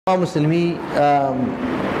musulmi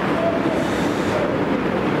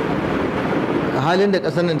halin da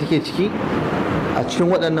ƙasar nan take ciki a cikin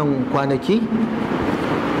waɗannan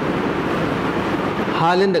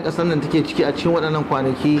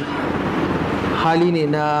kwanaki hali ne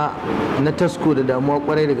na tasko da damuwa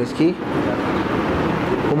kwarai da gaske,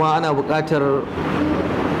 kuma ana buƙatar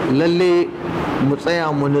lalle mu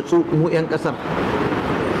tsaya mu nutsu mu 'yan ƙasar,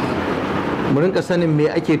 mu rinka sanin me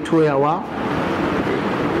ake toyawa,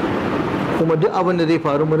 kuma duk abin da zai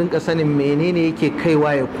faru mu rinka sanin menene yake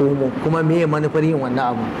kaiwa ya komo, kuma meye manufar yin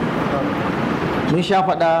wannan abu. Mun sha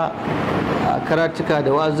faɗa a karatuka da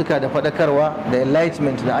wazuka da faɗakarwa da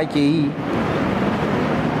enlightenment da ake yi,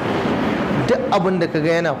 duk abin da kaga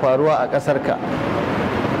yana faruwa a ƙasarka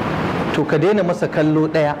to ka daina masa kallo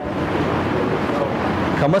ɗaya,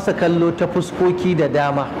 ka masa kallo ta fuskoki da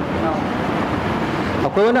dama.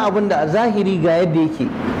 Akwai wani abin da a zahiri ga yadda yake,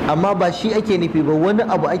 amma ba shi ake nufi ba, wani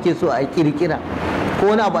abu ake so a kirkira ko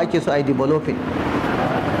wani abu ake so a developing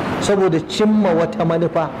saboda cimma wata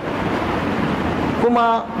manufa.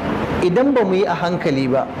 Kuma idan ba mu yi a hankali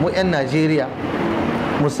ba, mu 'yan Najeriya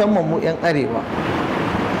musamman mu 'yan arewa,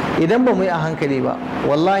 idan ba mu yi a hankali ba,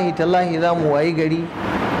 wallahi tallahi za mu wayi gari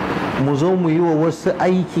mu zo mu yi wa wasu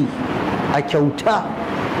aiki a kyauta,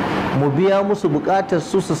 mu biya musu bukatar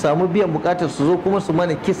su samu biyan bukatar su zo kuma su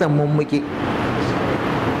mana kisan mummuke.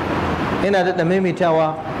 Ina daɗa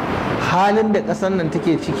maimaitawa, halin da ƙasar nan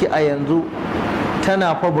take ciki a yanzu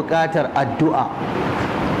tana fa buƙatar addu'a.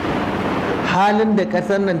 Halin da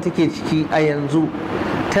ƙasar nan take ciki a yanzu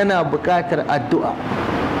tana buƙatar addu'a.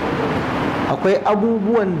 Akwai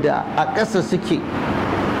abubuwan da a ƙasa suke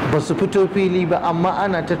ba su fito fili ba, amma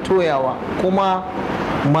ana ta toyawa, kuma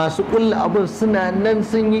masu ƙulla abin suna nan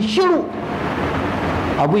sun yi shiru.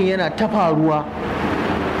 Abin yana ta faruwa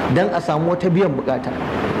don a samu wata biyan buƙata.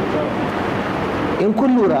 In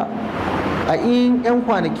kun lura a 'yan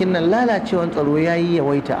kwanakin nan lalacewar tsaro ya yi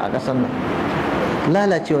yawaita a ƙasar nan.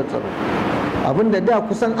 Lalacewar tsaro, abinda da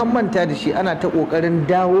kusan an manta da shi, ana ta ƙoƙarin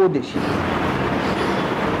dawo da shi.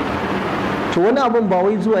 To wani abin ba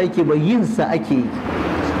wai zuwa yake ba, yinsa ake yi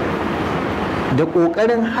da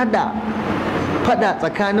ƙoƙarin hada fada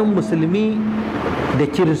tsakanin musulmi da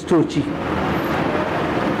kiristoci.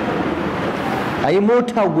 A yi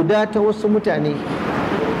mota guda ta wasu mutane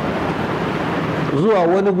zuwa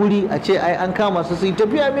wani guri a ce ai an kama su, yi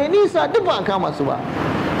tafiya mai nisa, duk ba a kama su ba,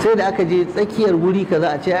 sai da aka je tsakiyar guri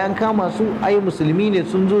kaza a ce ai an kama su, ai musulmi ne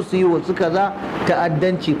sun zo su yi wasu kaza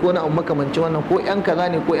ta'addanci ko na makamanci wannan, ko 'yan kaza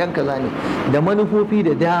ne ko 'yan kaza ne, da manufofi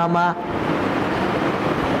da dama.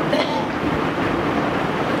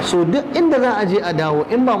 So duk inda za a je a dawo,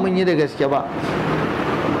 in ba mun yi da gaske ba,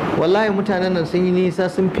 wallahi mutanen nan sun yi nisa,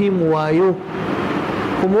 sun fi mu wayo,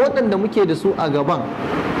 kuma waɗanda muke da su a gaban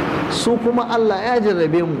su kuma Allah ya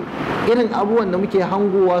jarrabe mu, irin abubuwan da muke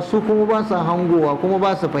hangowa su kuma ba su hangowa, kuma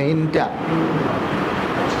ba su fahimta.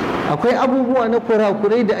 Akwai abubuwa na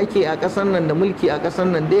kurakurai da ake a ƙasar nan, da mulki a ƙasar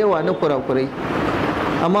nan da yawa na kurakurai,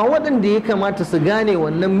 amma waɗanda ya kamata su gane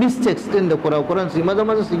wannan mistakes ɗin da kurakuran su yi maza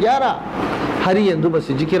maza su gyara, har yanzu ba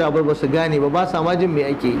su ji kira ba su gane ba sa ma jin me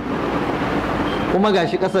ake yi. Kuma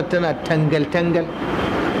gashi ƙasar tana tangal-tangal.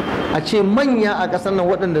 A ce manya a ƙasar nan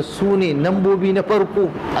waɗanda su ne nambobi na farko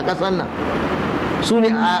a ƙasar nan, su ne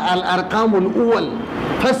al'arkamul uwal,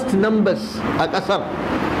 first numbers a ƙasar,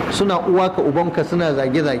 suna uwa ka ubanka, suna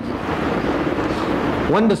zage-zage,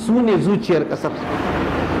 wanda su ne zuciyar ƙasar,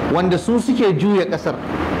 wanda su suke juya ƙasar.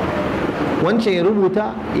 Wancan ya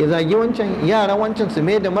rubuta ya zage wancan, yara wancan su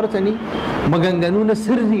mai da martani, maganganu na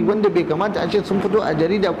sirri wanda bai kamata a ce sun fito a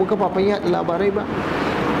jarida ko kafafen yaɗa labarai ba.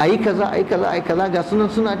 A yi kaza, a yi kaza, a yi kaza, ga sunan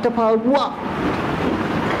suna ta faruwa.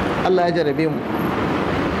 Allah ya jarabe mu,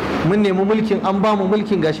 mun nemi mulkin, an ba mu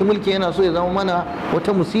mulkin, gashi mulkin yana so ya zama mana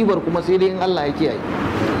wata musibar, kuma sai dai in Allah ya kiyaye.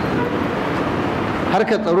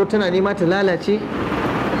 Harkar tsaro tana nema ta lalace,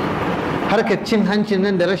 harkar cin hancin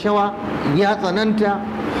nan da rashawa ya tsananta.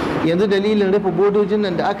 Yanzu dalilin rufe bodojin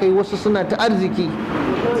nan da aka yi, wasu suna ta arziki,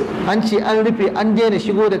 an ce an rufe, an daina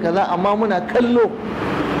shigo da kaza, amma muna kallo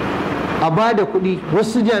a ba da kuɗi.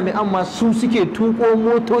 Wasu jami'an ma su suke tuko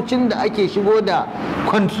motocin da ake shigo da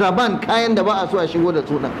contraband, kayan da ba a so a shigo da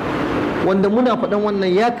su nan, wanda muna faɗan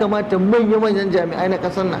wannan ya kamata manya-manyan jami'ai na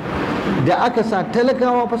ƙasar nan da aka sa,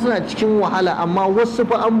 talakawa fa suna cikin wahala, amma wasu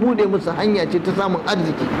fa an buɗe musu hanya ce ta samun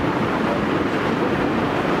arziki.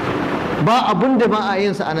 Ba abun da ba a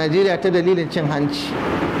yin sa a Najeriya ta dalilin cin hanci.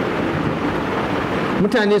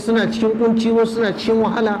 Mutane suna cikin kunci, wasu suna cikin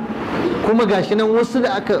wahala, kuma gashi nan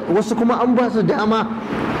wasu kuma an ba su dama,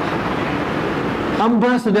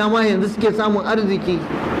 yanzu suke samun arziki.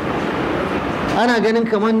 ana ganin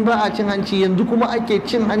kamar ba a cin hanci, yanzu kuma ake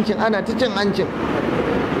cin hancin, ana ta cin hancin,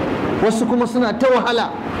 wasu kuma suna ta wahala,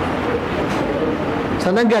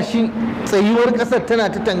 sannan gashi tsayuwar ƙasar tana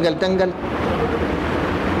ta tangal-tangal,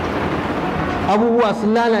 abubuwa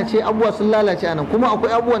sun lalace a nan. Kuma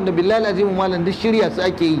akwai abubuwan da billahi azimu malam duk shirya su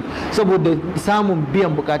ake yi saboda samun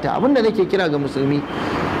biyan bukata. Abinda nake kira ga musulmi,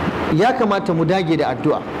 ya kamata mu dage da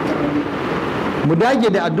addu'a, mu dage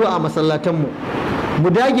da addu'a a masallatanmu, mu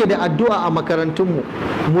dage da addu'a a makarantunmu,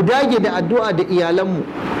 mu dage da addu'a da iyalanmu,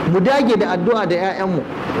 mu dage da addu'a da 'ya'yanmu.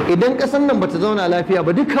 Idan ƙasar nan bata zauna lafiya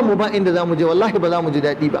ba, dukkanmu ba inda za mu je, wallahi ba za mu ji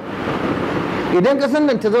daɗi ba. Idan ƙasar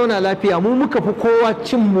nan ta zauna lafiya, mu muka fi kowa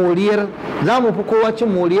cin moriyar, za mu fi kowa cin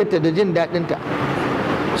moriyarta da jin daɗinta.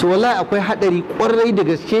 So wallahi akwai haɗari ƙwarai da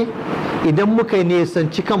gaske idan muka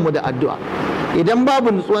nisanci kanmu da addu'a. Idan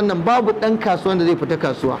babu nutsuwan nan, babu ɗan kasuwan da zai fita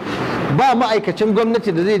kasuwa, ba ma'aikacin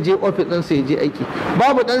gwamnati da zai je ofis ɗinsa ya je aiki,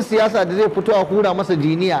 babu ɗan siyasa da zai fito a hura masa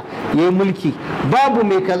jiniya ya yi mulki, babu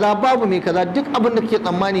mai kaza, babu mai kaza, duk abin da kake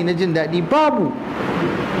tsammani na jin daɗi babu.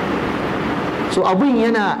 So abin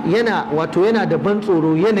yana da ban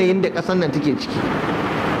tsoro yanayin da ƙasar nan take ciki.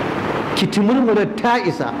 Kitimurmurar ta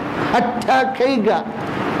isa, hatta kai ga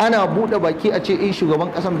ana buɗe baki a ce in shugaban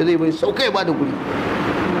ƙasar da zai bai saukai ba da guri.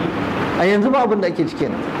 A yanzu ba abin da ake ciki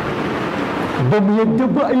nan, ba mu yadda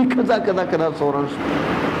ba a yi kaza sauransu.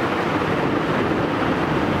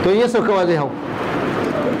 To in ya saukawa zai hau,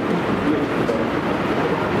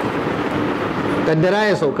 kaddara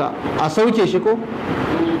ya sauka, a sauke shi ko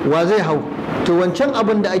wa zai hau? To wancan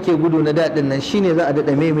abin da ake gudu na daɗin nan shine za a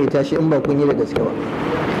daɗa maimaita shi in ba kun yi da gaske ba.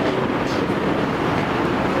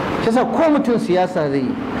 Kisa ko mutum siyasa zai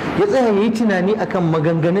yi, ya tsaya ya yi tunani akan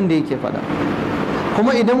maganganun da yake faɗa.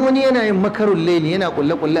 Kuma idan wani yana yin makarun laili, yana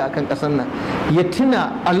kulle-kulle akan ƙasar nan, ya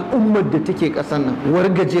tuna al'ummar da take ƙasar nan,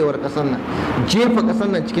 wargajewar ƙasar nan, jefa ƙasar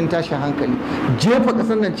nan cikin tashin hankali, jefa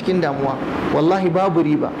ƙasar nan cikin damuwa, wallahi babu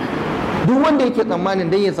riba. Duk wanda yake tsammanin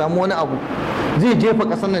dan ya samu wani abu zai jefa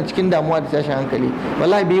ƙasar nan cikin damuwa da tashin hankali,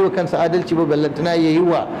 wallahi bai yi wa kansa adalci ba, ballantana ya yi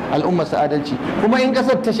wa al'ummarsa adalci. Kuma in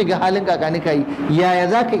ƙasar ta shiga halin kakanika yi, yaya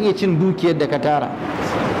za ka iya cin dukiyar da ka tara?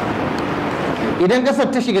 Idan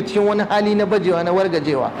ƙasar ta shiga cikin wani hali na bajewa, na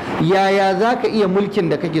wargajewa, yaya za ka iya mulkin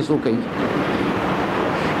da kake so ka yi?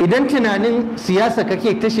 Idan tunanin siyasa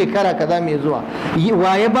kake ta shekara kaza mai zuwa,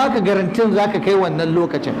 waye baka garantin zaka kai wannan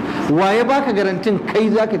lokacin? Waye baka garantin kai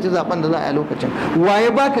zaka ci zaben da za a yi lokacin? Waye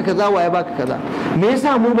baka kaza, waye baka kaza? Me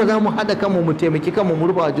yasa mu ba za mu haɗa kanmu mu taimaki kanmu mu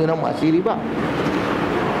rufa junan mu asiri ba?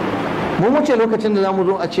 Mu wuce lokacin da za mu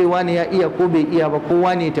zo a ce wani ya iya ko bai iya ba, ko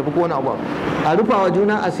wani ya tafi ko wani abu. A rufawa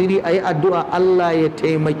juna asiri, a yi addu'a Allah ya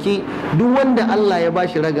taimaki duk wanda Allah ya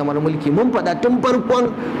bashi ragamar mulki. Mun faɗa tun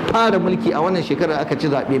farkon fara mulki a wannan shekarar aka ci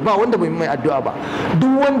zaɓe, ba wanda bai mai addu'a ba.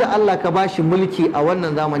 Duk wanda Allah ka bashi mulki a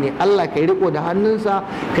wannan zamani, Allah ka yi riko da hannunsa,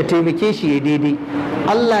 ka taimake shi ya daidai.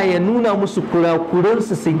 Allah ya nuna musu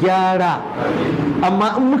kurakuransu su gyara.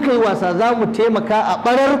 Amma in muka yi wasa za mu taimaka a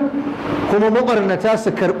ɓarar, kuma mabarnata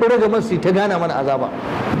su karɓi ragamar su ta gana mana azaba.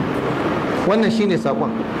 Wannan shine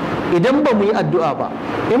saƙon. Idan ba mu yi addu'a ba,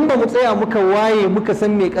 in ba mu tsaya muka waye muka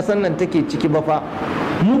san me ƙasar nan take ciki ba fa,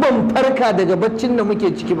 mu ba mu farka daga baccin da muke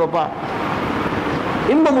ciki ba fa,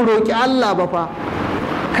 in ba mu roƙi Allah ba fa,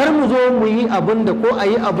 kar mu zo mu yi abin da, ko a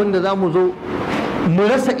yi abin da za mu zo mu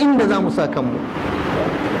rasa inda za mu sa kanmu.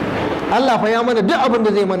 Allah fa ya mana duk abin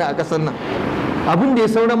da zai mana a ƙasar nan, abin da ya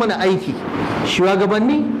saura mana aiki.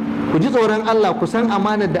 Shugabanni, ku ji tsoron Allah, ku san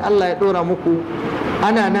amanar da Allah ya ɗora muku.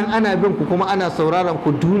 Ana nan ana bin ku, kuma ana sauraron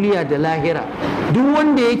ku duniya da lahira. Duk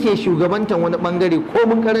wanda yake shugabantan wani bangare, ko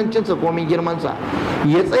mun karancinsa ko mun girmansa,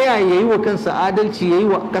 ya tsaya ya yi wa kansa adalci, ya yi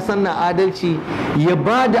wa ƙasar nan adalci, ya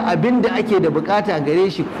ba da abin da ake da bukata gare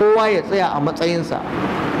shi. Kowa ya tsaya a matsayinsa,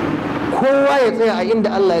 kowa ya tsaya a inda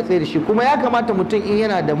Allah ya tsaye da shi. Kuma ya kamata mutum in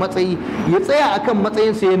yana da matsayi ya tsaya akan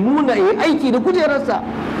matsayinsa, ya nuna, ya yi aiki da kujerarsa.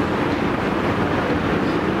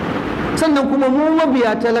 Sannan kuma mu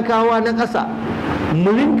mabiya talakawa na ƙasa,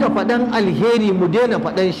 mu rinka faɗan alheri, mu daina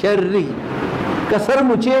faɗan sharri. Ƙasar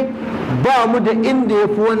mu ce, ba mu da inda ya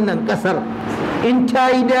fi wannan ƙasar. In ta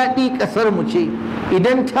yi daɗi, ƙasar mu ce.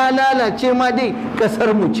 Idan ta lalace ma dai,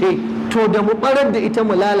 ƙasar mu ce. To da mu ɓarar da ita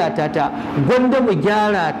mu lalata ta, gwanda mu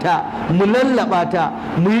gyara ta, mu lallaba ta,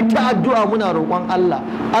 mu yi ta addu'a muna roƙon Allah.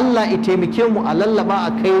 Allah ya taimake mu a lallaba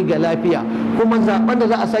a kai ga lafiya. kuma zaben da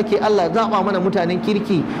za a sake Allah zaɓa mana mutanen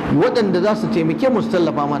kirki waɗanda za su taimake mu su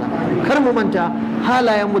tallafa mana. Kar mu manta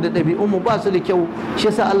halayenmu da ɗabi'unmu ba su da kyau, shi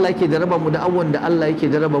yasa Allah yake jarraba mu da abubuwan da Allah yake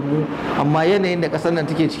jarraba mu. Amma yanayin da ƙasar nan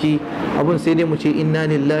take ciki abun sai dai mu ce inna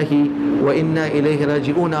lillahi wa inna ilaihi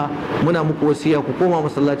raji'una. Muna muku wasiya ku koma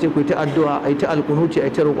masallaci ku yi ta addu'a, ai ta alkunuci,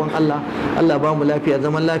 ai ta roƙon Allah. Allah ba mu lafiya,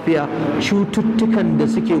 zaman lafiya. Cututtukan da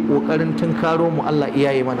suke ƙoƙarin tunkaro mu Allah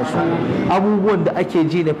iyaye mana su. Abubuwan da ake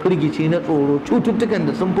ji na firgici na tsoro, cututtukan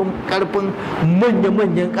da sun fi karfin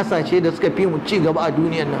manya-manyan ƙasashe da suka fi mu ci gaba a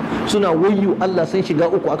duniyar nan suna wayyo Allah sun shiga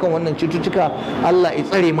uku akan wannan cututtuka. Allah ya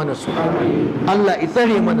tsare mana su, Allah ya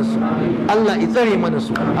tsare mana su, Allah ya tsare mana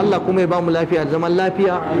su. Allah kuma ya ba mu lafiya da zaman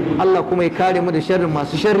lafiya. Allah kuma ya kare mu da sharrin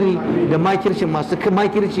masu sharri da makircin masu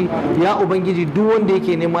makirci. Ya ubangiji duk wanda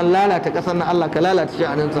yake neman lalata ƙasar nan Allah ka lalata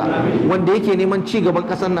sha'aninsa. Wanda yake neman ci gaban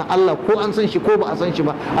ƙasar nan Allah ko an san shi ko ba a san shi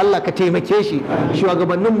ba Allah ka taimake shi.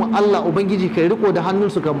 Shugabanninmu Allah ubangiji ka riko da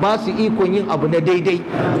hannunsu ka ba su ikon yin abu na daidai.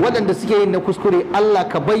 Waɗanda suke yin na kuskure Allah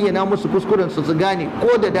ka bayyana musu kuskuren su gane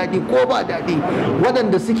ko da daɗi ko ba daɗi.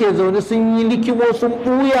 Waɗanda suke zaune sun yi likimo sun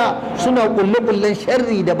ɓuya suna ƙulle-ƙullen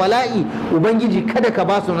sharri da bala'i ubangiji kada ka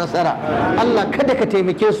ba su nasara. Allah kada ka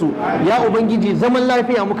taimake su. Ya ubangiji zaman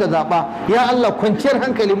lafiya muka zaɓa, ya Allah kwanciyar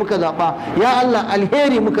hankali muka zaɓa, ya Allah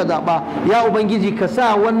alheri muka zaɓa. Ya ubangiji ka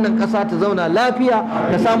sa wannan ƙasa ta zauna lafiya,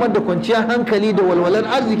 ka samar da kwanciyar hankali da walwalar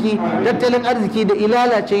arziki, tattalin arziki da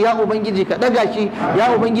ilalace ya ubangiji ka ɗaga shi.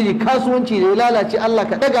 Ya ubangiji kasuwanci da ilalace Allah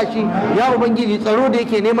ka ɗaga shi. Ya ubangiji tsaro da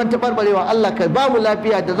yake neman taɓarɓarewa Allah ka ba mu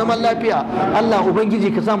lafiya da zaman lafiya. Allah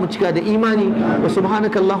ubangiji ka sa mu cika da imani. Wa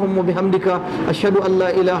subhanaka allahumma bihamdika ashhadu an la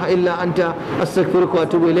ilaha illa anta astaghfiruka wa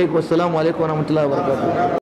atubu ilaik. Wassalamu alaikum wa rahmatullahi wa barakatuh.